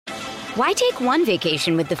Why take one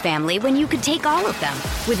vacation with the family when you could take all of them?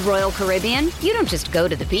 With Royal Caribbean, you don't just go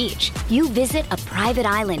to the beach. You visit a private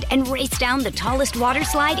island and race down the tallest water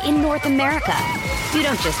slide in North America. You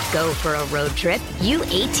don't just go for a road trip. You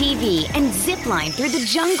ATV and zip line through the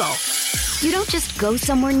jungle. You don't just go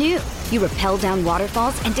somewhere new. You rappel down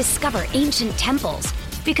waterfalls and discover ancient temples.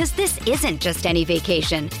 Because this isn't just any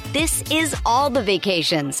vacation. This is all the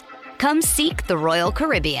vacations. Come seek the Royal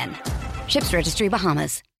Caribbean. Ships Registry,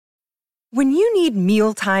 Bahamas. When you need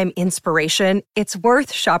mealtime inspiration, it's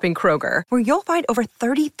worth shopping Kroger, where you'll find over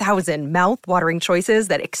 30,000 mouth-watering choices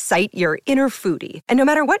that excite your inner foodie. And no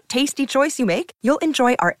matter what tasty choice you make, you'll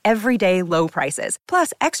enjoy our everyday low prices,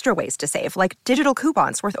 plus extra ways to save, like digital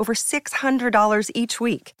coupons worth over $600 each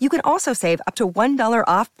week. You can also save up to $1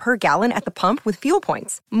 off per gallon at the pump with fuel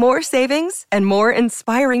points. More savings and more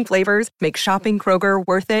inspiring flavors make shopping Kroger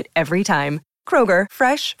worth it every time. Kroger,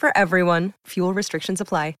 fresh for everyone. Fuel restrictions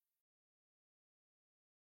apply.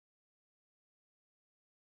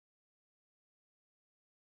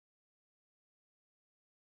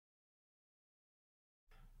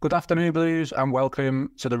 Good afternoon, Blues, and welcome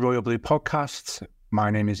to the Royal Blue Podcast. My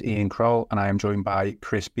name is Ian Kroll, and I am joined by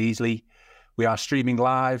Chris Beasley. We are streaming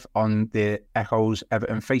live on the Echoes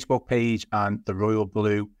Everton Facebook page and the Royal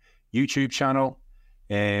Blue YouTube channel.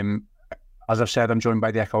 As I've said, I'm joined by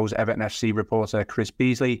the Echoes Everton FC reporter, Chris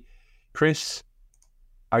Beasley. Chris,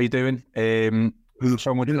 how are you doing?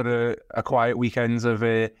 So much for a quiet weekend of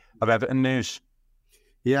Everton news.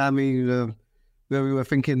 Yeah, I mean, we were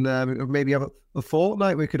thinking maybe have a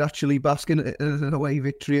fortnight we could actually bask in an away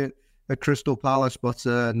victory at Crystal Palace, but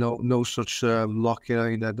no such luck.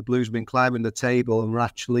 You know, the Blues have been climbing the table, and we're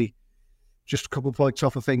actually just a couple of points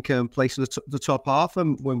off, I think, placing the top half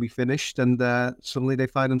when we finished, and suddenly they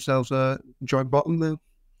find themselves joint bottom there.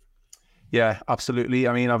 Yeah, absolutely.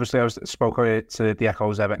 I mean, obviously, I spoke to the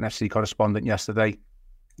Echoes Everton FC correspondent yesterday,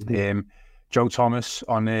 Joe Thomas,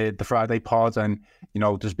 on the Friday pod, and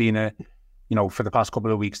there's been for the past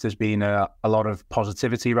couple of weeks, there's been a lot of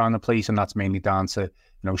positivity around the place, and that's mainly down to,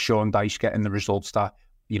 Sean Dyche getting the results that,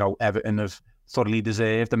 Everton have thoroughly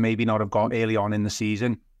deserved and maybe not have got early on in the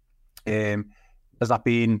season. Has that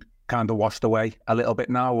been kind of washed away a little bit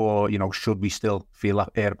now, or, should we still feel that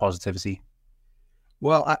air of positivity?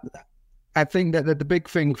 Well, I think that the big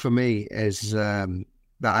thing for me is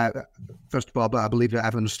that, first of all, I believe that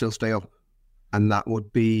Everton will still stay up. And that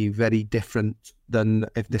would be very different than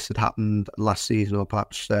if this had happened last season or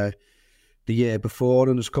perhaps the year before.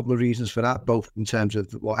 And there's a couple of reasons for that, both in terms of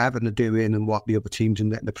what Everton are doing and what the other teams in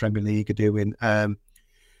the Premier League are doing.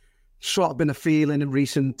 Sort of been a feeling in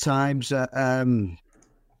recent times that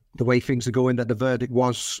the way things are going, that the verdict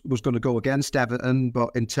was going to go against Everton,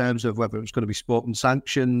 but in terms of whether it was going to be sporting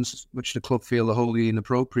sanctions, which the club feel are wholly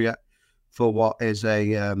inappropriate for what is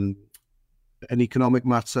an economic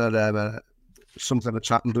matter, something that's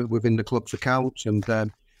happened within the club's accounts, and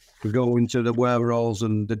we go into the wherewithals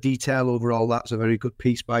and the detail over all. That's a very good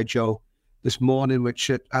piece by Joe this morning, which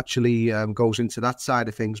actually goes into that side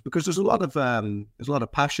of things, because there's a lot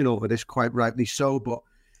of passion over this, quite rightly so. But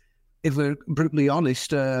if we're brutally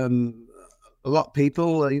honest, a lot of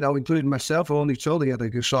people, including myself, only totally had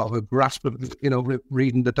a sort of a grasp of,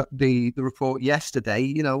 reading the report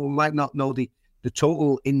yesterday. We might not know the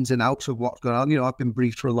total ins and outs of what's going on. I've been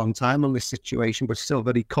briefed for a long time on this situation, but still a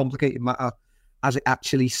very complicated matter, as it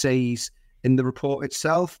actually says in the report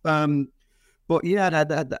itself. But yeah,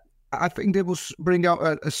 I think they will bring out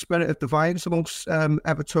a spirit of defiance amongst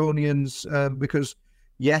Evertonians, because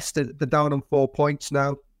yes, they're down on 4 points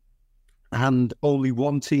now, and only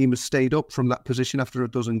one team has stayed up from that position after a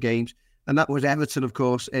dozen games, and that was Everton, of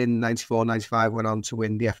course, in 94-95, went on to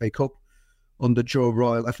win the FA Cup under Joe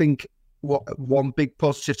Royle. I think one big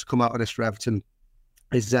positive to come out of this for Everton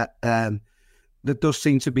is that there does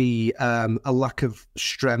seem to be a lack of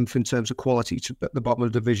strength in terms of quality at the bottom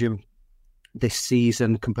of the division this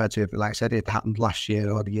season compared to, like I said, it happened last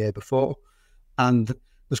year or the year before. And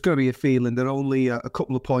there's going to be a feeling they're only a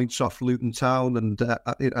couple of points off Luton Town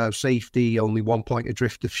and safety, only 1 point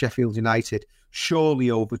adrift of Sheffield United.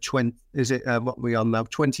 Surely over 20, what are we on now?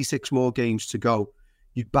 26 more games to go.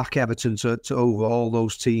 You'd back Everton to over all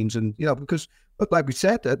those teams, and because, like we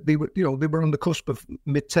said, they were on the cusp of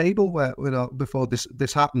mid-table before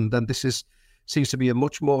this happened, and seems to be a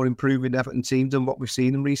much more improving Everton team than what we've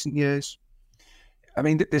seen in recent years. I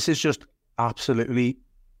mean, this is just absolutely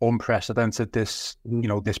unprecedented. This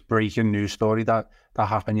breaking news story that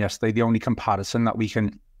happened yesterday. The only comparison that we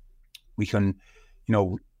can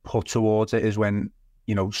put towards it is when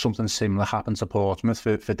something similar happened to Portsmouth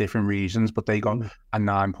for different reasons, but they got a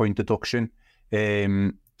 9-point deduction.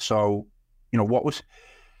 So, what was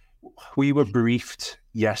we were briefed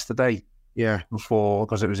yesterday. Yeah. Before,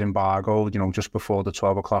 because it was embargoed, just before the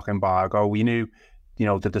 12 o'clock embargo. We knew,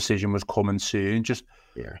 the decision was coming soon. Just,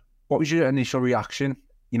 what was your initial reaction,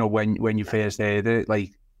 when you first heard it?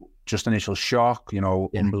 Like, just initial shock,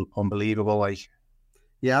 unbelievable, like.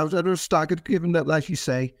 Yeah, I was staggered, given that, like you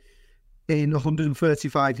say, in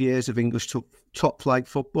 135 years of English top flight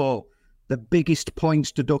football, the biggest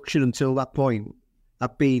points deduction until that point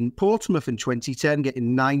have been Portsmouth in 2010,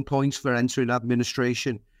 getting 9 points for entering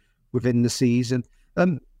administration within the season.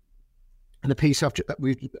 And the piece I've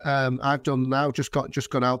done now just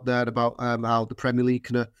gone out there about how the Premier League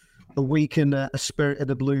can awaken a spirit of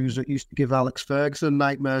the Blues that used to give Alex Ferguson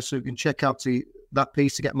nightmares. So you can check out that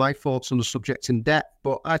piece to get my thoughts on the subject in depth.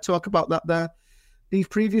 But I talk about that there. These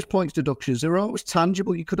previous points deductions, they're always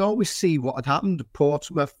tangible. You could always see what had happened at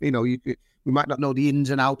Portsmouth. We might not know the ins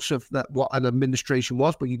and outs of that, what an administration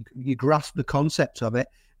was, but you grasp the concept of it.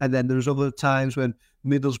 And then there's other times when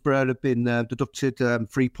Middlesbrough have been deducted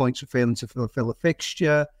 3 points for failing to fulfil a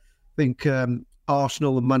fixture. I think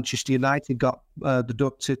Arsenal and Manchester United got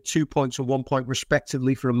deducted 2 points and 1 point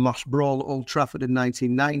respectively for a mass brawl at Old Trafford in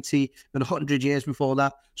 1990. And 100 years before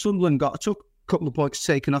that, Sunderland got a couple of points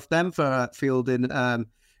taken off them for fielding an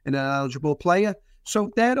ineligible player.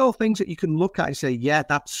 So they're all things that you can look at and say, yeah,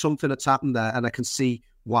 that's something that's happened there. And I can see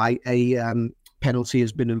why a penalty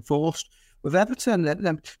has been enforced. With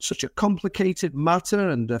Everton, such a complicated matter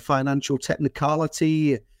and a financial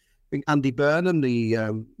technicality. I think Andy Burnham,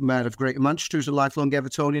 the mayor of Greater Manchester, who's a lifelong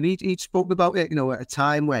Evertonian, he spoke about it, at a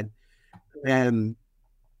time when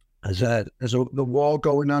there's the war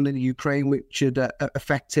going on in the Ukraine, which had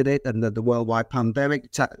affected it, and the worldwide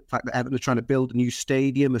pandemic. The fact that Everton are trying to build a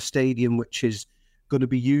stadium which is going to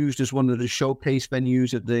be used as one of the showcase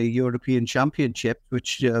venues at the European Championship,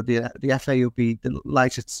 which the FA will be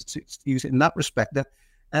delighted to use it in that respect. That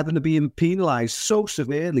Everton are being penalised so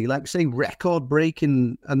severely, like say,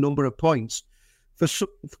 record-breaking a number of points for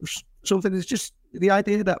something that's just the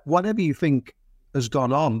idea that whatever you think has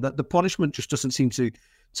gone on, that the punishment just doesn't seem to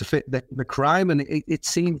fit the crime, and it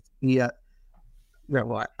seems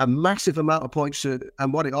a massive amount of points.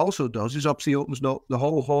 And what it also does is obviously opens the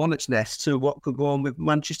whole hornet's nest to what could go on with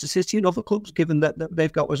Manchester City and other clubs, given that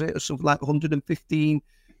they've got, something like 115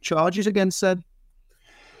 charges against them.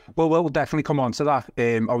 Well, we'll definitely come on to that.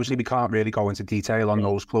 Obviously, we can't really go into detail on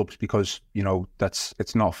those clubs because,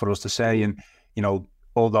 it's not for us to say. And,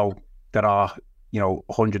 although there are,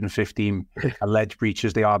 115 alleged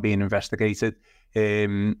breaches, they are being investigated.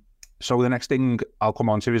 So the next thing I'll come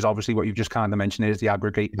on to is obviously what you've just kind of mentioned is the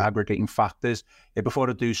aggregating factors. Before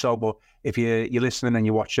I do so, but if you're listening and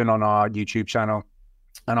you're watching on our YouTube channel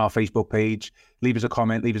and our Facebook page, leave us a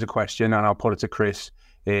comment, leave us a question, and I'll put it to Chris,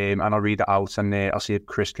 and I'll read it out, and I'll see if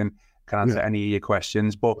Chris can answer any of your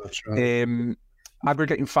questions. But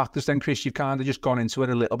aggregating factors then, Chris, you've kind of just gone into it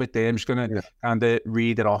a little bit there. I'm just going to kind of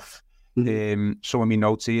read it off, some of my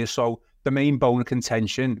notes here. So the main bone of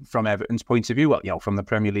contention from Everton's point of view, from the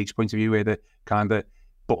Premier League's point of view, where the kind of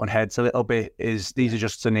button heads a little bit, is these are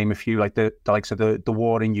just to name a few, like the likes of the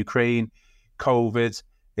war in Ukraine, COVID,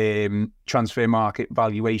 transfer market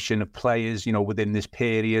valuation of players, within this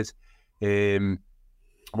period.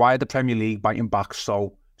 Why are the Premier League biting back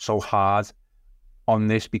so hard on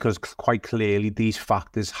this? Because quite clearly these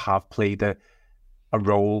factors have played a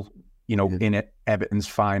role, in Everton's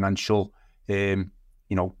financial,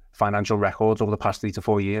 financial records over the past 3 to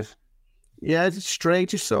 4 years. Yeah, it's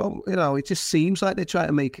strange. So, it just seems like they try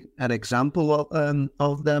to make an example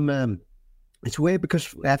of them. It's weird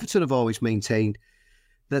because Everton have always maintained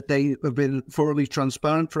that they have been thoroughly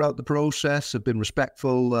transparent throughout the process, have been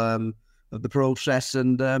respectful of the process,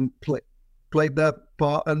 and played their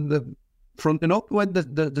part and the fronting up when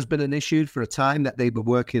there's been an issue for a time that they were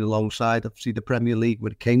working alongside, obviously, the Premier League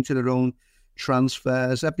when it came to their own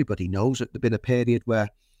transfers. Everybody knows that there's been a period where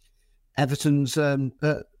Everton's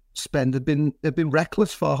spend have been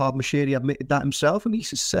reckless. Farhad Moshiri admitted that himself, and he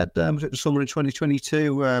said, was it the summer of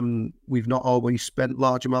 2022, we've not always spent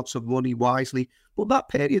large amounts of money wisely, but that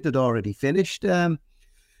period had already finished.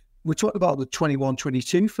 We're talking about the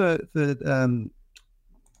 21-22 for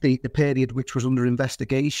the period which was under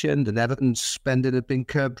investigation, and Everton's spending had been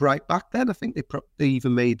curbed right back then. I think they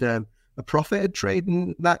even made a profit at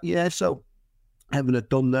trading that year, so Everton had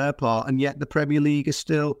done their part, and yet the Premier League is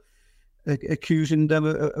still accusing them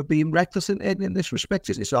of being reckless in this respect.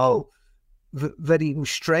 It's all very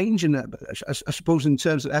strange, and I suppose in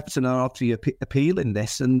terms of Everton are obviously appealing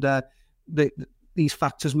this, and these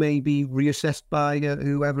factors may be reassessed by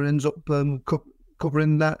whoever ends up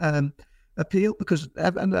covering that appeal, because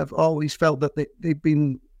Everton have always felt that they've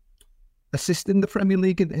been assisting the Premier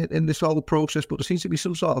League in this whole process, but there seems to be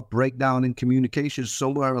some sort of breakdown in communication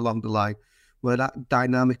somewhere along the line where that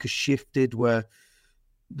dynamic has shifted, where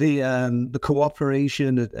the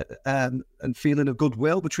cooperation and feeling of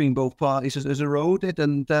goodwill between both parties has eroded.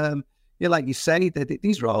 And like you say,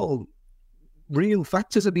 these are all real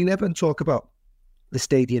factors. I mean, Everton talk about the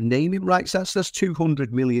stadium naming rights. That's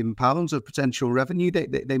 £200 million of potential revenue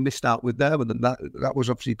they missed out with there, and that was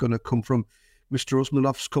obviously going to come from Mr.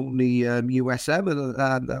 Usmanov's company USM,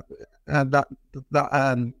 and that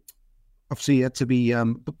obviously had to be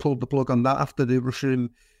pulled the plug on that after the Russian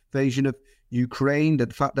invasion of Ukraine. The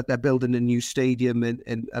fact that they're building a new stadium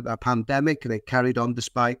in a pandemic, they carried on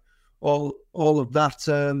despite all of that.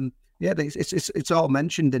 It's all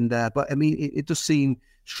mentioned in there, but I mean, it does seem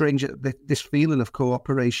strange that this feeling of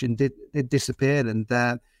cooperation did disappear, and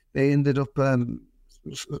they ended up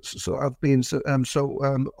sort of being so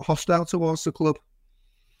hostile towards the club.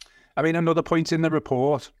 I mean, another point in the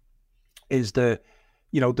report is the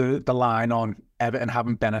line on Everton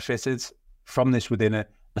having benefited from this within a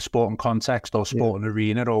sporting context or sporting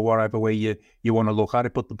arena or whatever way you want to look at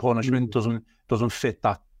it, but the punishment doesn't fit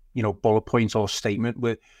that bullet point or statement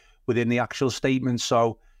within the actual statement.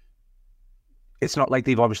 So it's not like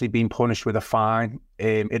they've obviously been punished with a fine.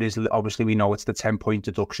 It is obviously, we know it's the 10-point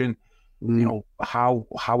deduction.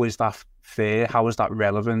 How is that fair? How is that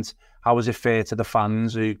relevant? How is it fair to the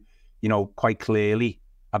fans who quite clearly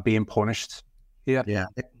are being punished here? Yeah,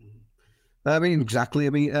 I mean, exactly. I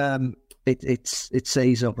mean, it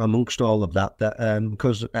says amongst all of that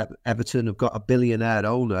because Everton have got a billionaire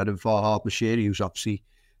owner in Farhad Bashiri, who's obviously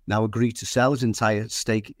now agreed to sell his entire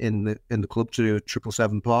stake in the club to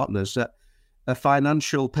 777 Partners, that a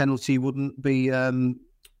financial penalty wouldn't be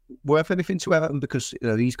worth anything to Everton, because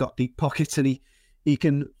he's got deep pockets and he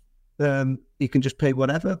can just pay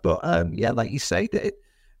whatever. But like you say,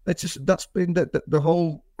 that's been the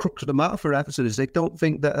whole crux of the matter for Everton, is they don't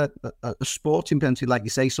think that a sporting penalty, like you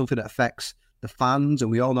say, something that affects the fans,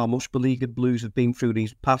 and we all know how much Beleaguered Blues have been through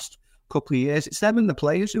these past couple of years. It's them and the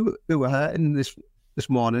players who are hurting this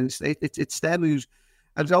morning. It's them who's,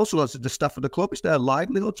 and it's also the staff of the club. It's their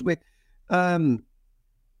livelihoods.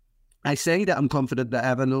 I say that I'm confident that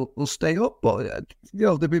Everton will stay up, but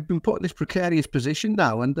they've been put in this precarious position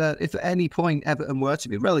now. And if at any point Everton were to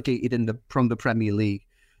be relegated from the Premier League,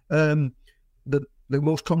 the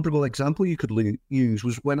most comparable example you could use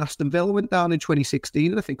was when Aston Villa went down in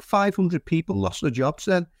 2016, and I think 500 people lost their jobs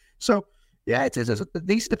then. So yeah, these are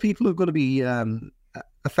the people who are going to be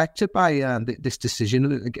affected by this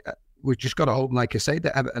decision. We've just got to hope, like I say,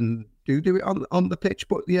 that Everton do it on the pitch.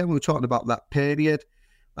 But yeah, we were talking about that period.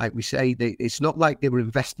 Like we say, it's not like they were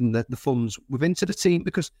investing the funds into the team,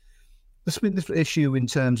 because there's been this issue in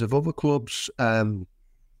terms of other clubs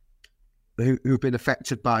who've been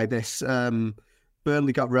affected by this.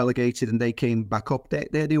 Burnley got relegated and they came back up.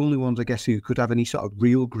 They're the only ones, I guess, who could have any sort of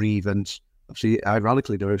real grievance. Obviously,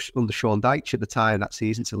 ironically, they were under Sean Dyche at the time that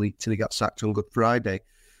season till he got sacked on Good Friday.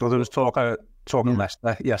 But there was talking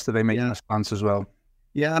Leicester yesterday making a stance as well.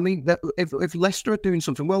 Yeah, I mean, if Leicester are doing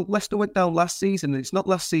something, well, Leicester went down last season, and it's not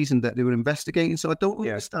last season that they were investigating, so I don't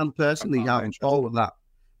understand personally how all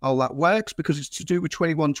that works, because it's to do with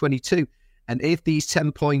 21-22, and if these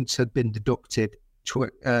 10 points had been deducted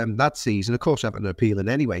that season, of course Everton are appealing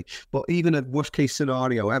anyway, but even a worst case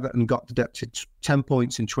scenario, Everton got deducted 10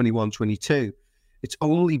 points in 21-22, it's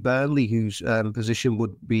only Burnley whose position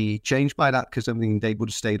would be changed by that, because I mean, they would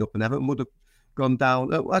have stayed up and Everton would have gone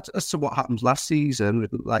down. As to what happens last season,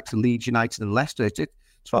 like to Leeds United and Leicester, as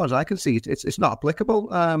far as I can see, it's not applicable.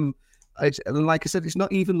 And like I said, it's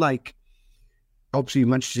not even like, obviously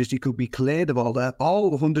Manchester City could be cleared of all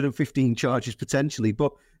 115 charges potentially,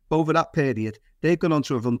 but over that period, they've gone on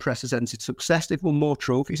to have unprecedented success. They've won more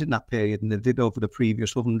trophies in that period than they did over the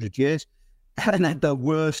previous 100 years. And had the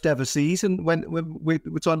worst ever season when we're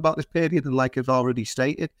talking about this period, and like I've already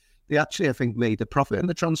stated, they actually, I think, made a profit in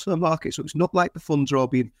the transfer market. So it's not like the funds are all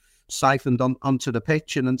being siphoned onto the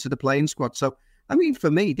pitch and into the playing squad. So, I mean,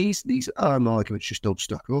 for me, these arguments just don't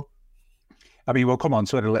stack up. I mean, we'll come on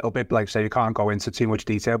to it a little bit. Like I say, you can't go into too much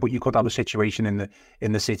detail, but you could have a situation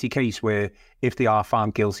in the City case where if they are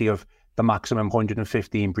found guilty of the maximum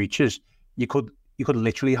 115 breaches, you could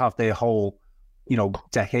literally have their whole,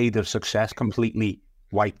 decade of success completely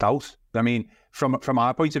wiped out. I mean, from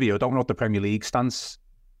our point of view, I don't know what the Premier League stance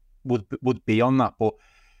would be on that, but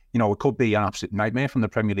it could be an absolute nightmare from the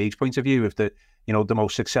Premier League's point of view if the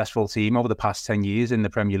most successful team over the past 10 years in the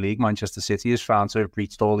Premier League, Manchester City, is found to have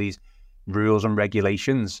breached all these rules and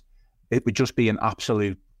regulations. It would just be an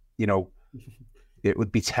absolute, it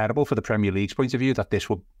would be terrible for the Premier League's point of view that this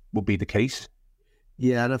would be the case.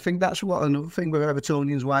 Yeah, and I think that's what another thing with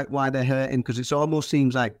Evertonians, why they're hurting, because it almost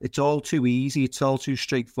seems like it's all too easy, it's all too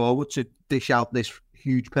straightforward to dish out this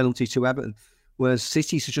huge penalty to Everton, whereas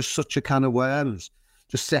City's just such a can of worms,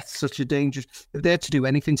 just sets such a dangerous. If they're to do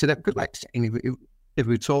anything to them, because like if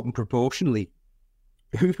we're talking proportionally,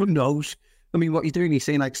 who knows? I mean, what you're doing, you're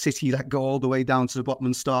saying like City that go all the way down to the bottom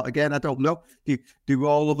and start again. I don't know. Do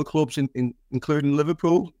all other clubs, including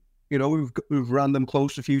Liverpool, we've ran them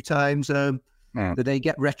close a few times. Do they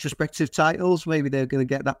get retrospective titles? Maybe they're going to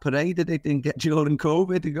get that parade that they didn't get during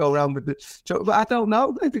COVID to go around with it. So, but I don't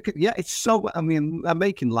know. Yeah, it's so. I mean, I'm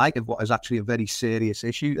making light of what is actually a very serious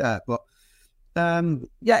issue there, but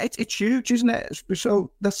yeah, it's huge, isn't it?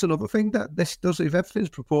 So that's another thing that this does. If everything's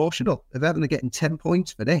proportional, if Everton are getting 10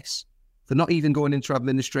 points for this, they're not even going into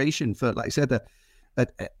administration for, like I said,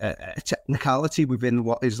 a technicality within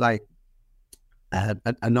what is like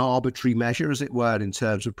an arbitrary measure, as it were, in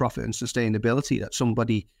terms of profit and sustainability. That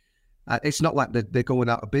somebody, it's not like they're going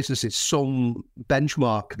out of business. It's some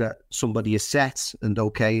benchmark that somebody has set, and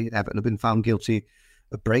okay, Everton have been found guilty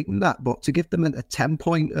of breaking that. But to give them a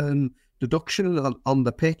 10-point deduction on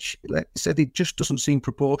the pitch, like I said, it just doesn't seem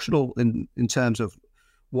proportional in terms of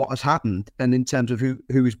what has happened and in terms of who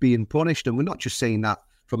is being punished. And we're not just saying that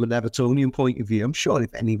from an Evertonian point of view. I'm sure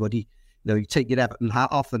if anybody, you take your Everton hat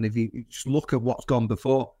off, and if you just look at what's gone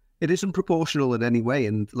before, it isn't proportional in any way.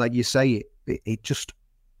 And like you say, it just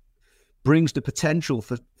brings the potential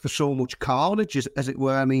for so much carnage, as it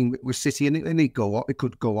were. I mean, with City, and it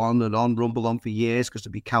could go on and on, rumble on for years, because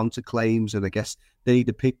there'd be counterclaims, and I guess they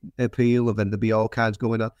need to appeal, and then there'd be all kinds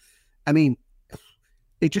going on. I mean,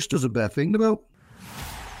 it just doesn't bear thinking about.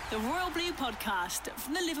 The Royal Blue Podcast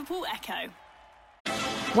from the Liverpool Echo.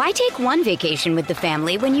 Why take one vacation with the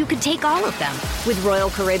family when you could take all of them? With Royal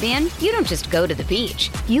Caribbean, you don't just go to the beach.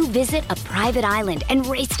 You visit a private island and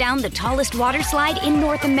race down the tallest water slide in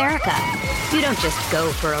North America. You don't just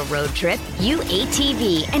go for a road trip. You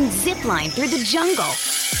ATV and zip line through the jungle.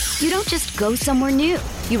 You don't just go somewhere new.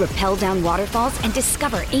 You rappel down waterfalls and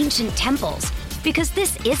discover ancient temples. Because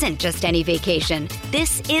this isn't just any vacation.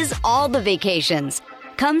 This is all the vacations.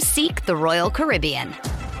 Come seek the Royal Caribbean.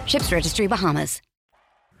 Ships Registry, Bahamas.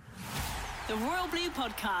 The Royal Blue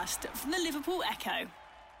Podcast from the Liverpool Echo.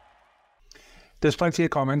 There's plenty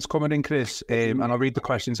of comments coming in, Chris, and I'll read the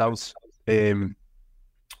questions out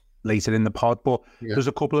later in the pod, but there's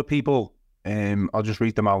a couple of people, I'll just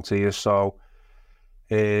read them out here. So,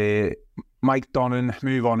 Mike Donnan,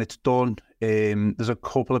 move on, it's done. There's a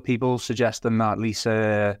couple of people suggesting that.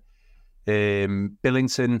 Lisa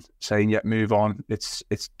Billington saying, yeah, move on, it's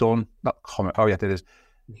done. That comment, oh yeah, it is.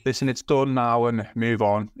 Listen, it's done now and move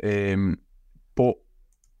on. But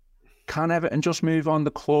can Everton just move on? The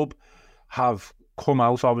club have come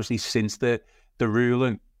out, obviously, since the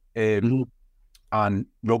ruling and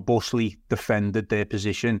robustly defended their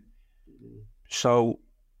position. So,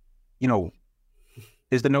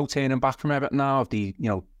 is there no turning back from Everton now? Have they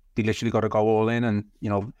literally got to go all in? And,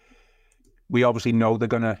 we obviously know they're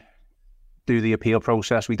going to do the appeal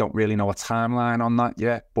process. We don't really know a timeline on that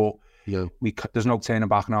yet, but there's no turning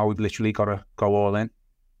back now. We've literally got to go all in.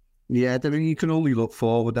 Yeah, I mean, you can only look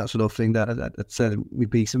forward. That's another thing that said with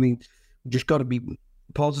Beast. I mean, just got to be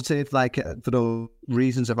positive, like for the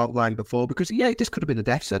reasons I've outlined before. Because this could have been a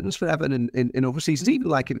death sentence for Everton in other seasons, even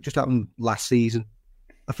like it just happened last season.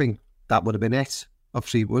 I think that would have been it.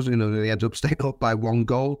 Obviously, it was. They ended up staying up by one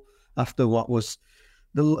goal after what was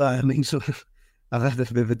the. So I've had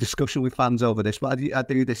a bit of a discussion with fans over this, but I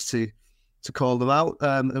do this to call them out.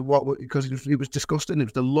 Because it was disgusting. It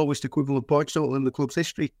was the lowest equivalent points total in the club's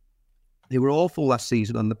history. They were awful last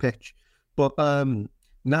season on the pitch, but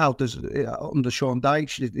now there's under Sean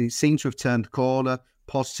Dyche, it seems to have turned the corner.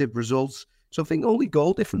 Positive results. So I think only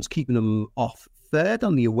goal difference keeping them off third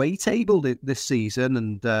on the away table this season,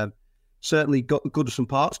 and certainly Goodison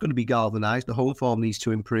Park's going to be galvanised. The home form needs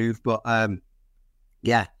to improve, but like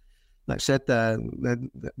I said,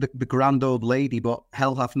 the grand old lady, but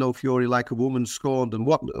hell hath no fury like a woman scorned, and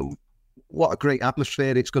what a great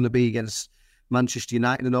atmosphere it's going to be against Manchester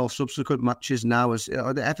United and all subsequent matches now, as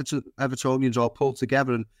the Evertonians all pull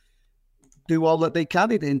together and do all that they can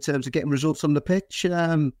in terms of getting results on the pitch.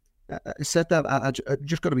 I said that I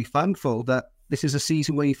just got to be thankful that this is a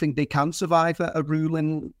season where you think they can survive a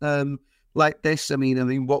ruling like this. I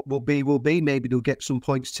mean, what will be. Maybe they'll get some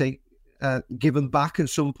points given back at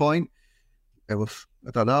some point. I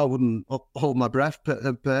don't know. I wouldn't hold my breath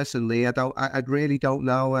personally. I really don't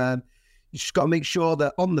know. You just got to make sure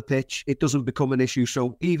that on the pitch it doesn't become an issue.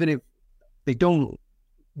 So even if they don't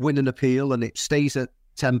win an appeal and it stays at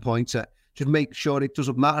 10 points, just make sure it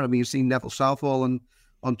doesn't matter. I mean, you've seen Neville Southall and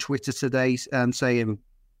on Twitter today saying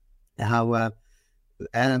how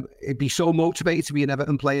he'd be so motivated to be an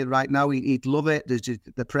Everton player right now. He'd love it.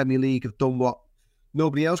 The Premier League have done what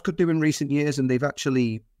nobody else could do in recent years, and they've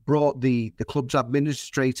actually brought the club's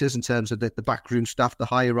administrators in terms of the backroom staff, the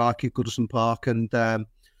hierarchy of Goodison Park, and the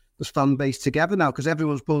fan base together now, because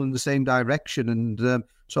everyone's pulling in the same direction, and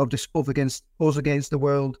sort of this us against the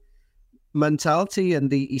world mentality.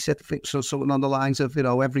 And he said something on the lines of,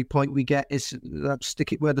 every point we get is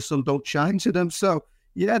stick it where the sun don't shine to them. So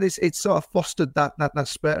yeah, it's sort of fostered that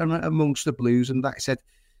spirit amongst the Blues. And like I said,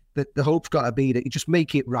 the hope's got to be that you just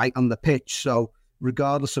make it right on the pitch. So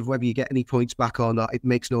regardless of whether you get any points back or not, it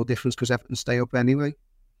makes no difference because Everton stay up anyway.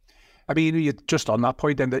 I mean, you're just on that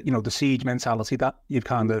point, then, that the siege mentality that you've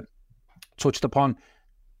kind of touched upon.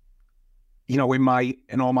 In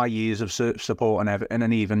all my years of supporting Everton,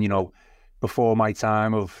 and even before my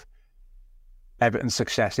time of Everton's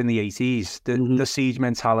success in the 80s, the siege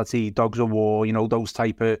mentality, dogs of war, those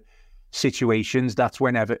type of situations, that's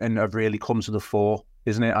when Everton have really come to the fore,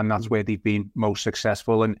 isn't it? And that's where they've been most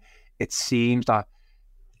successful. And it seems that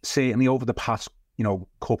certainly over the past,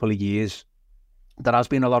 couple of years, there has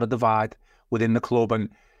been a lot of divide within the club. And,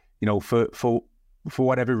 for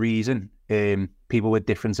whatever reason, people with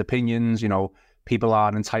different opinions, people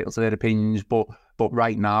are entitled to their opinions. But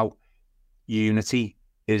right now, unity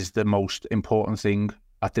is the most important thing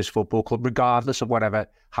at this football club, regardless of whatever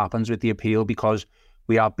happens with the appeal, because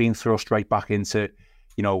we are being thrust right back into,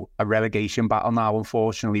 a relegation battle now,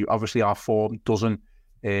 unfortunately. Obviously, our form doesn't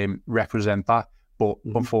represent that, but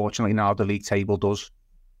unfortunately now the league table does.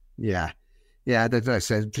 Yeah, as I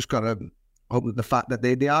said, just got to hope that the fact that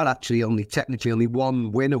they are actually technically only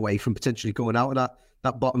one win away from potentially going out of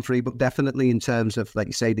that bottom three, but definitely in terms of, like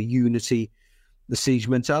you say, the unity, the siege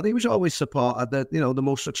mentality was always supported. The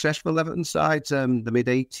most successful Everton sides, the mid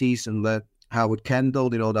 '80s, and the Howard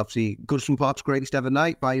Kendall, obviously Goodison Park's greatest ever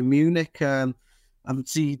night, Bayern Munich. I would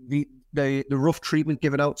see the rough treatment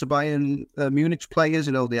given out to Bayern Munich's players,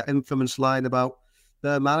 the infamous line about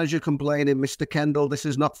the manager complaining, Mr. Kendall, this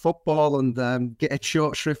is not football, and get a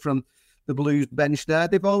short shrift from the Blues bench there.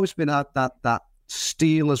 They've always been at that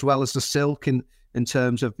steel as well as the silk in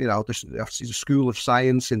terms of, the school of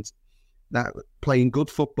science and that playing good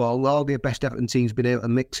football. All the best Everton teams been able to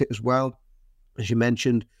mix it as well. As you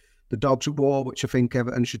mentioned, the dogs of war, which I think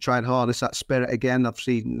Everton should try and harness that spirit again. I've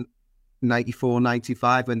seen 94,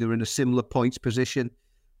 95 when they were in a similar points position.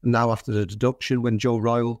 And now after the deduction, when Joe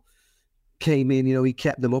Royle came in, he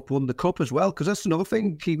kept them up, won the cup as well, because that's another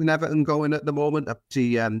thing keeping Everton going at the moment.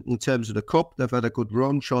 In terms of the cup, they've had a good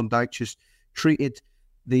run. Sean Dyche has treated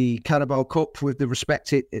the Carabao Cup with the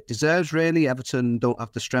respect it deserves, really. Everton don't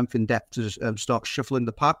have the strength in depth to start shuffling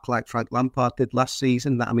the pack like Frank Lampard did last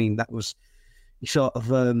season. That was, he sort of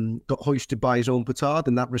got hoisted by his own petard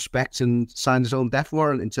in that respect and signed his own death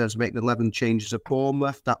warrant in terms of making 11 changes at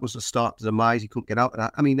Bournemouth. That was the start to the demise. He couldn't get out of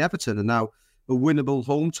that. Everton are now a winnable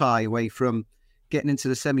home tie away from getting into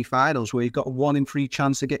the semi-finals, where you've got a 1 in 3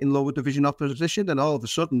 chance of getting lower division opposition, and all of a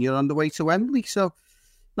sudden you're on the way to Wembley. So,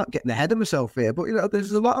 not getting ahead of myself here, but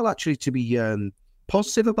there's a lot actually to be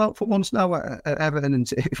positive about for once now at Everton, and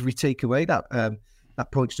if we take away that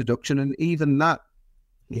points deduction, and even that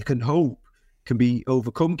you can hope can be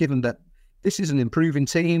overcome, given that this is an improving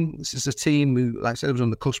team. This is a team who, like I said, was on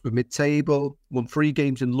the cusp of mid-table, won 3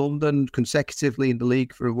 games in London consecutively in the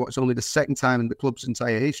league for what's only the second time in the club's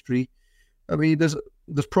entire history. There's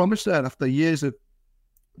promise there after years of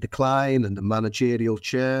decline and the managerial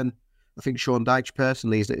churn. I think Sean Dyche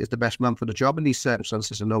personally is the best man for the job in these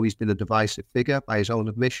circumstances. I know he's been a divisive figure by his own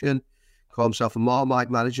admission, call himself a Marmite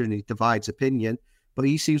manager, and he divides opinion. But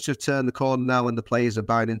he seems to have turned the corner now, and the players are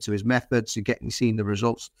buying into his methods and seeing the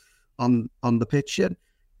results on the pitch. And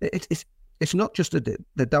it's not just that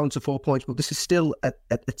they're down to 4 points, but this is still a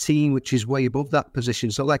team which is way above that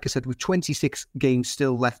position. So, like I said, with 26 games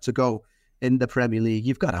still left to go in the Premier League,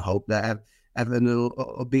 you've got to hope that Everton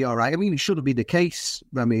will be all right. It shouldn't be the case.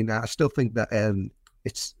 I still think that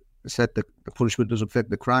it's said that the punishment doesn't fit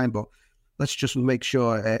the crime, but let's just make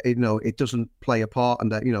sure it doesn't play a part,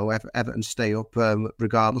 and that Everton stay up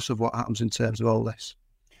regardless of what happens in terms of all this.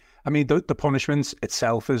 The punishment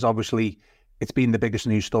itself is obviously, it's been the biggest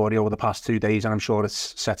news story over the past 2 days, and I'm sure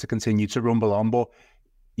it's set to continue to rumble on. But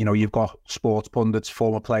you've got sports pundits,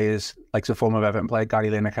 former players, like the former Everton player Gary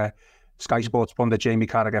Lineker, Sky Sports pundit Jamie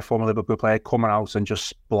Carragher, former Liverpool player, coming out and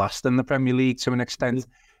just blasting the Premier League to an extent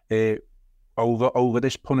over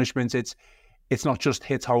this punishment. It's not just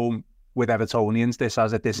hit home with Evertonians. This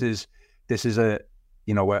is a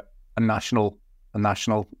national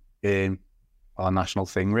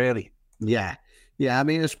thing, really. Yeah. I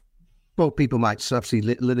suppose people might obviously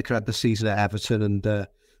Lineker had the season at Everton, and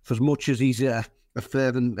for as much as he's a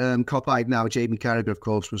fervent Copite now, Jamie Carragher, of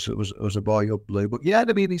course, was a boy up blue. But yeah,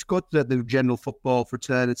 I mean, it's good that the general football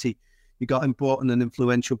fraternity, you got important and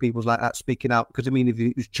influential people like that speaking out. Because I mean, if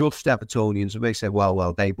it was just Evertonians, they say,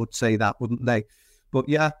 well, they would say that, wouldn't they? But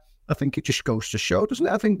yeah, I think it just goes to show, doesn't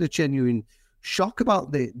it? I think the genuine shock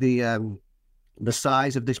about the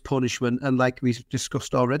size of this punishment, and like we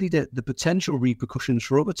discussed already, the potential repercussions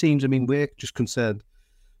for other teams. I mean, we're just concerned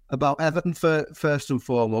about Everton first and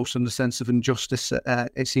foremost, and the sense of injustice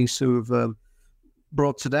it seems to have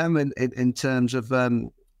brought to them in terms of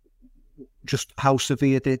just how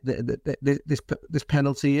severe this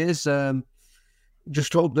penalty is.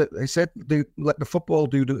 Just hope that they said they let the football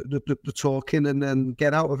do the talking and then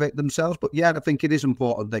get out of it themselves. But yeah, I think it is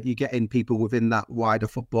important that you get in people within that wider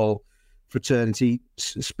football fraternity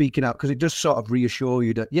speaking out, because it does sort of reassure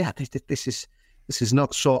you that this is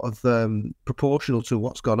not sort of proportional to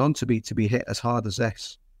what's gone on to be hit as hard as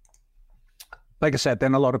this. Like I said,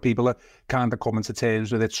 then a lot of people are kind of coming to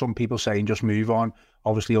terms with it. Some people saying just move on.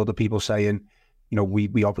 Obviously, other people saying,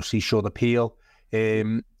 we obviously should appeal.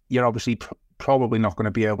 You're obviously probably not going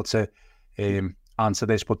to be able to answer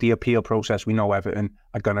this, but the appeal process, we know Everton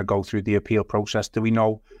are going to go through the appeal process. Do we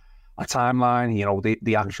know a timeline?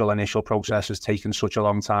 The actual initial process has taken such a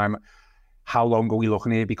long time. How long are we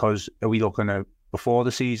looking here? Because are we looking at before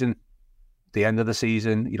the season, the end of the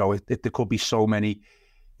season? There could be so many,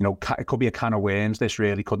 it could be a can of worms, this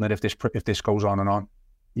really, couldn't it, if this goes on and on?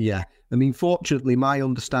 Yeah. I mean, fortunately, my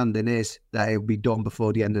understanding is that it'll be done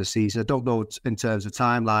before the end of the season. I don't know in terms of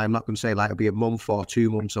timeline. I'm not going to say like it'll be a month or 2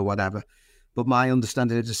 months or whatever. But my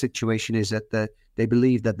understanding of the situation is that they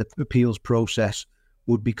believe that the appeals process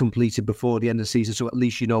would be completed before the end of the season. So at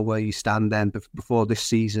least you know where you stand then before this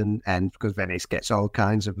season ends, because then it gets all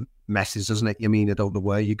kinds of messes, doesn't it? I mean, I don't know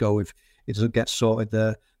where you go if it doesn't get sorted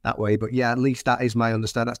that way. But yeah, at least that is my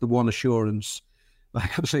understanding. That's the one assurance.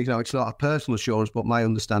 Like I'm saying, it's not a personal assurance, but my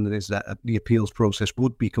understanding is that the appeals process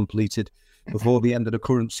would be completed before the end of the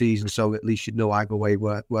current season. So at least you'd know either way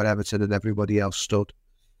where Everton and everybody else stood.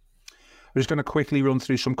 I'm just going to quickly run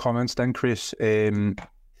through some comments then, Chris.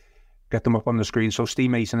 Get them up on the screen. So Steve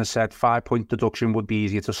Mason has said 5-point deduction would be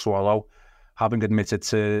easier to swallow, having admitted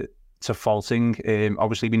to faulting.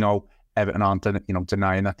 Obviously, we know Everton aren't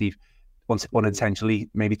denying that they've unintentionally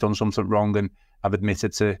maybe done something wrong and have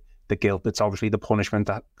admitted to the guilt. It's obviously the punishment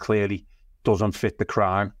that clearly doesn't fit the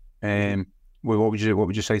crime. What would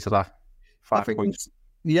you say to that? 5 points.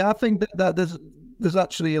 Yeah, I think that there's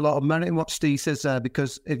actually a lot of merit in what Steve says there,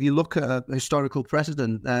 because if you look at a historical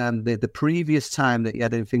precedent, the previous time that you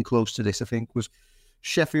had anything close to this, I think, was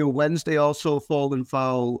Sheffield Wednesday also fallen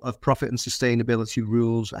foul of profit and sustainability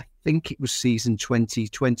rules. I think it was season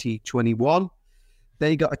 2020-21.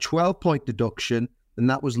 They got a 12-point deduction, and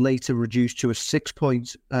that was later reduced to a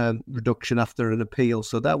 6-point reduction after an appeal.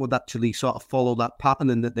 So that would actually sort of follow that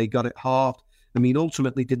pattern, and that they got it halved. I mean,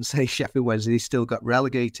 ultimately didn't say Sheffield Wednesday, they still got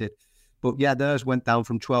relegated. But yeah, theirs went down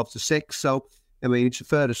from 12 to 6. So, I mean, it's a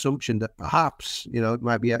fair assumption that perhaps, it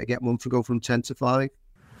might be able to get one to go from 10 to 5.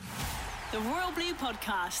 The Royal Blue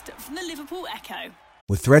Podcast from the Liverpool Echo.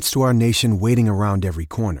 With threats to our nation waiting around every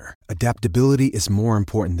corner, adaptability is more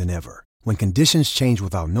important than ever. When conditions change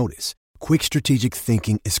without notice, quick strategic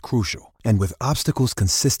thinking is crucial. And with obstacles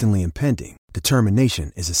consistently impending,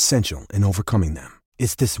 determination is essential in overcoming them.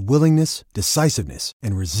 It's this willingness, decisiveness,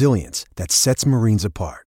 and resilience that sets Marines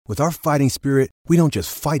apart. With our fighting spirit, we don't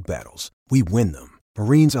just fight battles, we win them.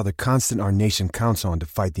 Marines are the constant our nation counts on to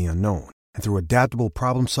fight the unknown. And through adaptable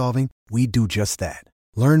problem solving, we do just that.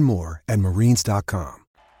 Learn more at marines.com.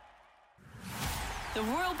 The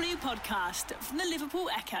Royal Blue Podcast from the Liverpool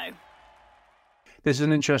Echo. This is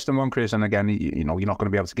an interesting one, Chris, and again, you're not going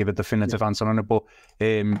to be able to give a definitive answer on it, but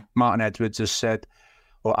Martin Edwards has said,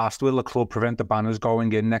 or asked, will the club prevent the banners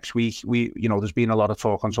going in next week? There's been a lot of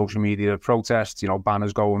talk on social media, protests,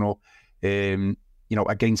 banners going up,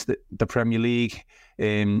 against the Premier League.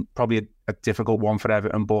 Probably a difficult one for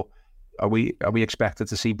Everton, but are we expected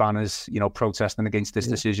to see banners, protesting against this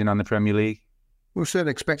decision on the Premier League? We're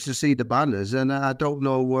certainly expected to see the banners, and I don't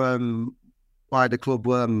know why the club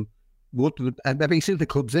would. Maybe it's in the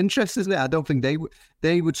club's interest, isn't it? I don't think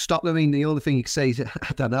they would stop them. I mean, the only thing you can say is,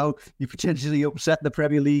 I don't know, you potentially upset the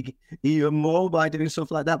Premier League even more by doing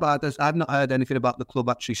stuff like that. But I've not heard anything about the club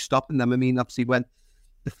actually stopping them. I mean, obviously, when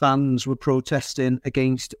the fans were protesting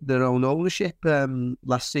against their own ownership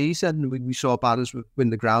last season, we saw banners win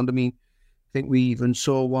the ground. I mean, I think we even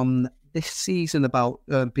saw one this season about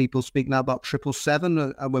people speaking out about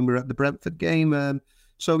 777 when we were at the Brentford game.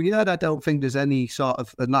 So, yeah, I don't think there's any sort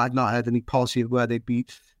of, I've not heard any policy of where they'd be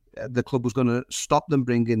the club was going to stop them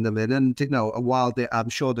bringing them in. And, while I'm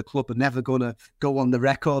sure the club are never going to go on the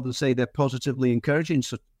record and say they're positively encouraging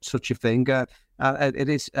such a thing,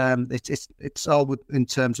 it's all in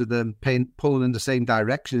terms of them pulling in the same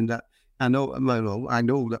direction. That I know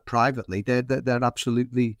that privately they're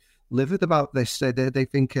absolutely livid about this. They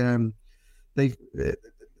think they're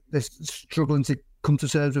struggling to come to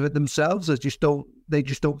terms with it themselves. They just don't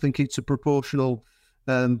think it's a proportional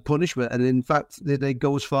punishment, and in fact they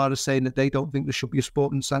go as far as saying that they don't think there should be a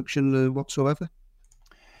sporting sanction whatsoever.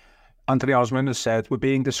 Anthony Osmond has said we're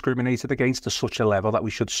being discriminated against to such a level that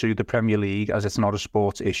we should sue the Premier League as it's not a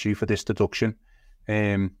sports issue for this deduction.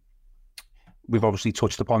 We've obviously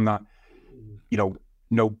touched upon that.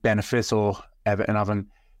 No benefit or Everton having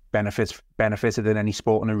benefited in any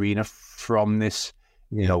sporting arena from this,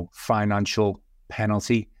 financial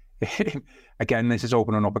penalty. Again, this is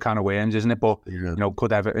opening up a can of worms, isn't it? But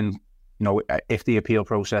could Everton, if the appeal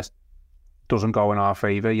process doesn't go in our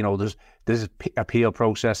favour, there's appeal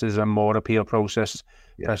processes and more appeal processes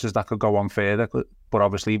that could go on further. But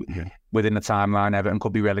obviously, within the timeline, Everton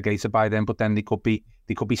could be relegated by then. But then they could be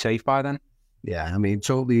safe by then. Yeah, I mean,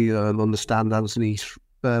 totally understand Anthony's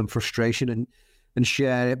frustration and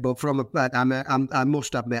share it. But I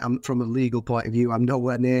must admit, from a legal point of view, I'm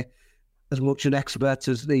nowhere near as much an expert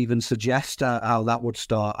as they even suggest how that would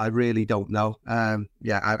start. I really don't know. I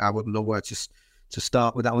wouldn't know where to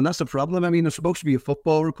start with that one. That's the problem. I mean, I'm supposed to be a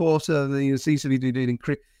football reporter. It seems to be doing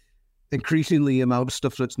increasingly amount of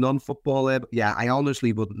stuff that's non-football there. But yeah, I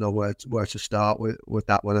honestly wouldn't know where to start with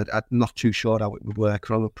that one. I'm not too sure how it would work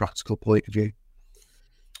from a practical point of view.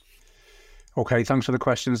 Okay, thanks for the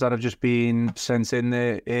questions that have just been sent in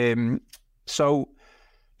there. So,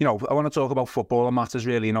 I want to talk about football and matters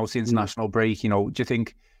really. It's the international break. Do you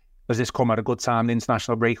think, does this come at a good time, the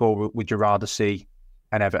international break, or would you rather see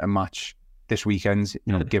an Everton match this weekend?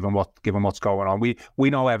 Given what's going on, we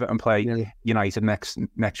know Everton play United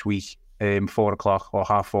next week, 4 o'clock or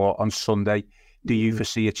 4:30 on Sunday. Do you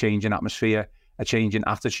foresee a change in atmosphere, a change in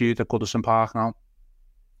attitude at Goodison Park now?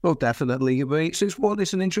 Well, definitely.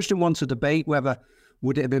 It's an interesting one to debate whether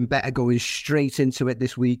would it have been better going straight into it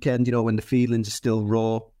this weekend, when the feelings are still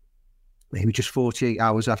raw, maybe just 48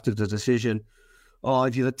 hours after the decision, or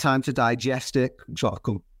if you had time to digest it, sort of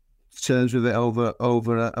come to terms with it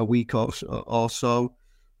over a week or so.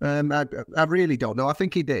 I really don't know. I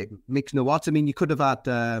think he did mix no what. I mean, you could have had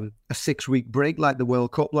a 6-week break like the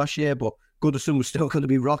World Cup last year, but Goodison was still going to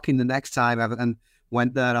be rocking the next time Everton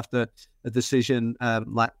went there after a decision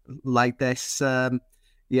like this.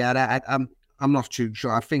 I'm not too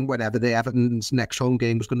sure. I think whatever the Everton's next home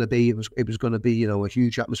game was going to be, it was going to be a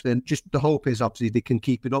huge atmosphere. And just the hope is obviously they can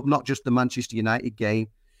keep it up, not just the Manchester United game,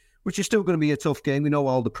 which is still going to be a tough game. We know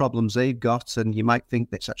all the problems they've got, and you might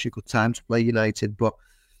think that's actually a good time to play United, but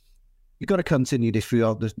you've got to continue this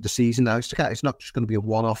throughout the season now. It's not just going to be a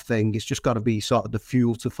one-off thing. It's just got to be sort of the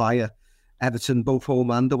fuel to fire Everton, both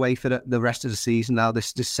home and away, for the rest of the season now.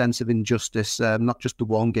 This sense of injustice, not just the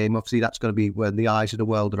one game. Obviously, that's going to be when the eyes of the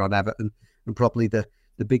world are on Everton, and probably the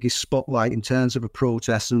biggest spotlight in terms of a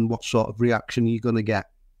protest and what sort of reaction you're going to get.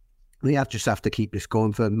 We just have to keep this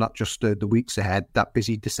going for not just the weeks ahead, that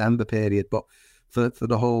busy December period, but for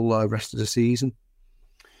the whole rest of the season.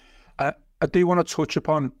 I do want to touch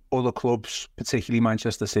upon other clubs, particularly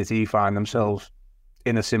Manchester City, find themselves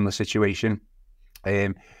in a similar situation.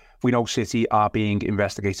 We know City are being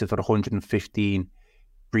investigated for 115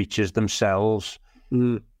 breaches themselves.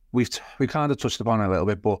 We've kind of touched upon it a little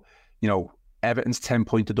bit, but Everton's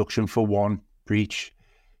 10-point deduction for one breach,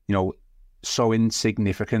 so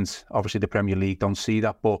insignificant. Obviously, the Premier League don't see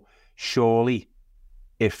that, but surely,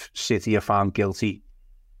 if City are found guilty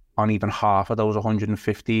on even half of those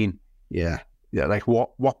 115, like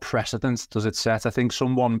what precedent does it set? I think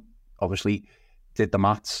someone obviously did the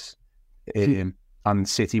maths. And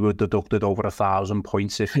City were deducted over 1,000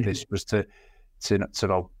 points if this was to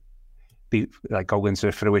be like go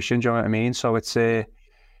into fruition. Do you know what I mean? So it's in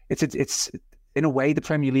a way the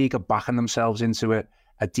Premier League are backing themselves into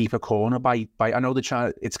a deeper corner by I know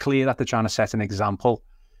it's clear that they're trying to set an example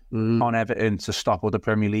on Everton to stop other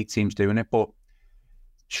Premier League teams doing it, but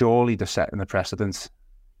surely they're setting the precedent.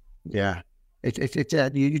 Yeah.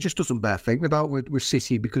 You just doesn't bear thinking about with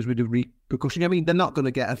City because with the repercussion. I mean, they're not going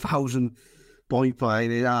to get 1,000-point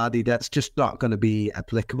fine, are they? That's just not going to be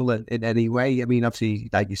applicable in any way. I mean, obviously,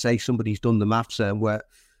 like you say, somebody's done the maths and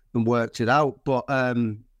worked it out, but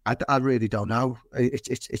I really don't know.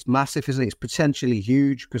 It's massive, isn't it? It's potentially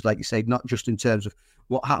huge because, like you say, not just in terms of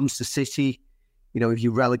what happens to City. If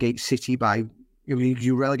you relegate City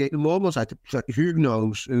you relegate them almost. Who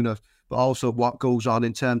knows? But also what goes on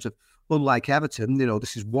in terms of unlike Everton,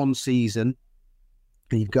 this is one season.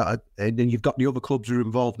 And you've got the other clubs who are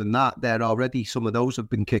involved in that. They're already, some of those have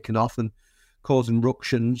been kicking off and causing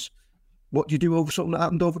ructions. What do you do over something that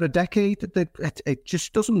happened over a decade? It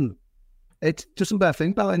just doesn't. It doesn't bear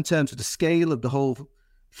think about in terms of the scale of the whole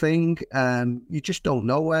thing. You just don't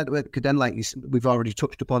know where it could end. Like we've already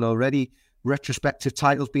touched upon already, retrospective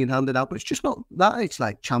titles being handed out, but it's just not that. It's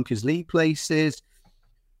like Champions League places,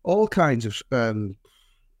 all kinds of.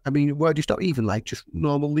 Where do you stop? Even like just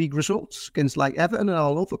normal league results against like Everton and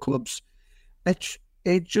all other clubs. It's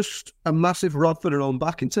just a massive rod for their own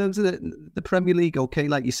back in terms of the Premier League. Okay,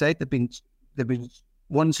 like you said, they've been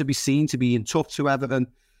ones to be seen to being tough to Everton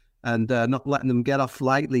and not letting them get off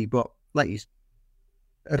lightly. But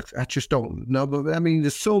I just don't know. But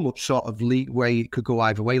there's so much sort of leeway it could go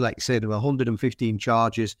either way. Like you said, there were 115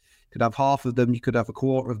 charges. You could have half of them. You could have a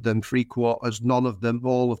quarter of them, 3/4, none of them,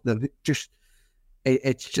 all of them.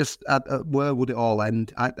 It's just where would it all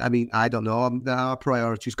end? I don't know. Our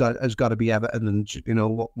priority has got to be Everton,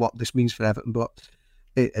 and what this means for Everton. But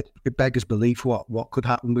it beggars belief what could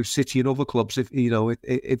happen with City and other clubs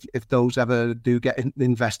if those ever do get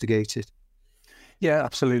investigated. Yeah,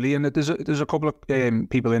 absolutely. And there's a couple of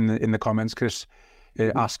people in the comments, Chris,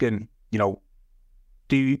 asking, do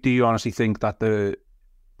you honestly think that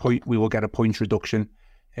we will get a points reduction?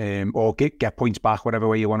 Or get points back, whatever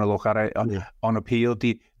way you want to look at it, on appeal.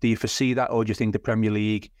 Do you foresee that, or do you think the Premier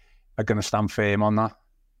League are going to stand firm on that?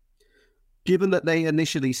 Given that they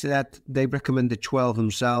initially said they recommended 12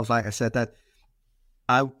 themselves, like I said, that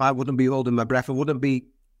I wouldn't be holding my breath. I wouldn't be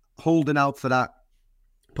holding out for that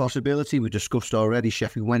possibility. We discussed already,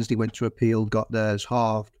 Sheffield Wednesday went to appeal, got theirs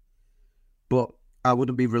halved. But I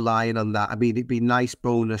wouldn't be relying on that. It'd be a nice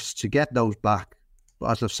bonus to get those back.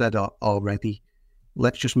 But as I've said already,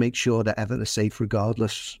 let's just make sure that Everton are safe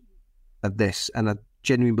regardless of this. And I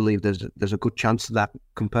genuinely believe there's a good chance of that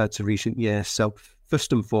compared to recent years. So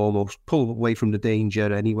first and foremost, pull away from the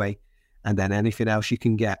danger anyway. And then anything else you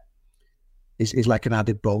can get is like an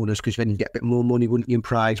added bonus, because then you get a bit more money, wouldn't you, in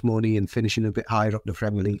prize money and finishing a bit higher up the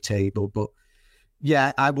Premier League table. But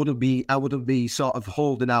yeah, I wouldn't be sort of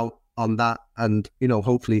holding out on that. And,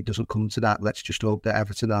 hopefully it doesn't come to that. Let's just hope that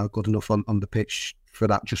Everton are good enough on the pitch for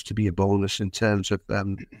that just to be a bonus in terms of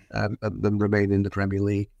them remaining in the Premier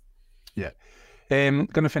League. Yeah. Going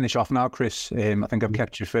to finish off now, Chris. I think I've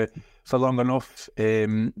kept you for long enough.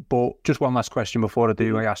 But just one last question before I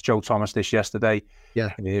do. I asked Joe Thomas this yesterday.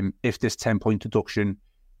 Yeah. If this 10-point deduction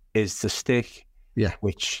is to stick,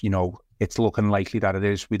 which, it's looking likely that it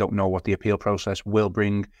is. We don't know what the appeal process will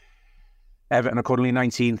bring. Everton are currently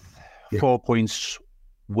 19th. 4 points.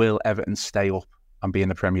 Will Everton stay up and be in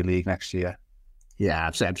the Premier League next year? Yeah,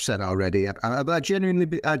 I've said already. I genuinely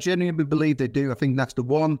believe they do. I think that's the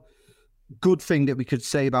one good thing that we could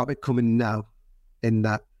say about it coming now, in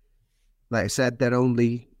that, like I said, they're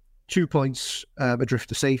only 2 points adrift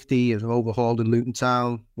to safety of overhauled in Luton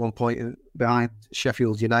Town, 1 point behind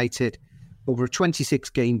Sheffield United. Over a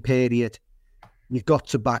 26-game period, you've got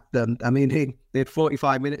to back them. They had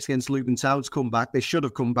 45 minutes against Luton Town to come back. They should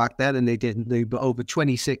have come back then, and they didn't do. But over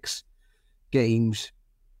 26 games,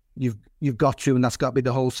 you've got to, and that's got to be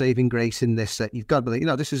the whole saving grace in this. That you've got to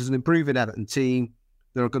believe, this is an improving Everton team.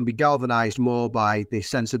 They're going to be galvanised more by the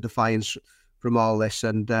sense of defiance from all this.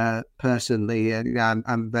 And personally,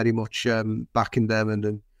 I'm very much backing them,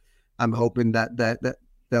 and I'm hoping that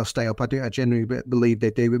they'll stay up. I genuinely believe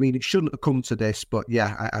they do. It shouldn't have come to this, but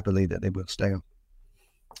yeah, I believe that they will stay up.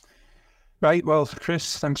 Right. Well,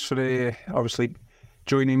 Chris, thanks for obviously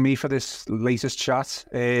joining me for this latest chat.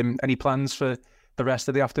 Any plans for the rest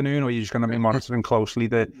of the afternoon, or are you just going to be monitoring closely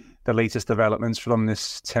the latest developments from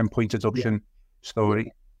this 10-point deduction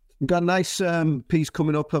story? We've got a nice piece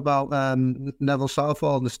coming up about Neville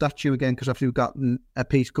Southall and the statue again, because we've got a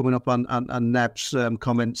piece coming up on Nev's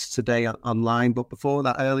comments today online. But before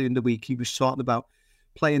that, earlier in the week, he was talking about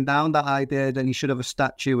playing down that idea that he should have a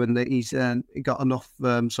statue, and that he's got enough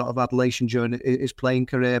sort of adulation during his playing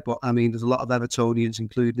career. But there's a lot of Evertonians,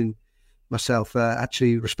 including myself,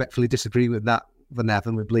 actually respectfully disagree with that for Nev,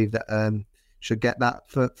 and we believe that should get that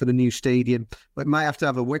for the new stadium. But it might have to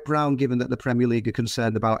have a whip round, given that the Premier League are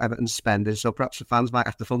concerned about Everton's spending. So perhaps the fans might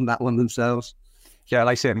have to fund that one themselves. Yeah,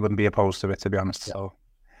 I certainly wouldn't be opposed to it, to be honest. Yeah. So,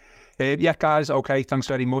 yeah, guys, okay, thanks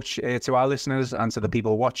very much to our listeners and to the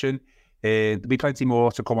people watching. There'll be plenty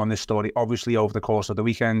more to come on this story, obviously, over the course of the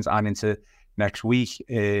weekend and into next week.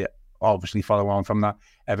 Obviously, follow on from that.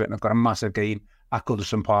 Everton have got a massive game at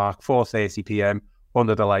Goodison Park, 4:30 p.m,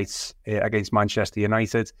 under the lights against Manchester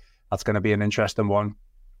United. That's going to be an interesting one.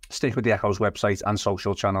 Stick with the Echo's website and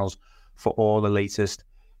social channels for all the latest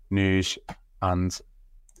news and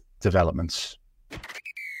developments.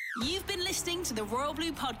 You've been listening to the Royal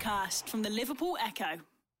Blue Podcast from the Liverpool Echo.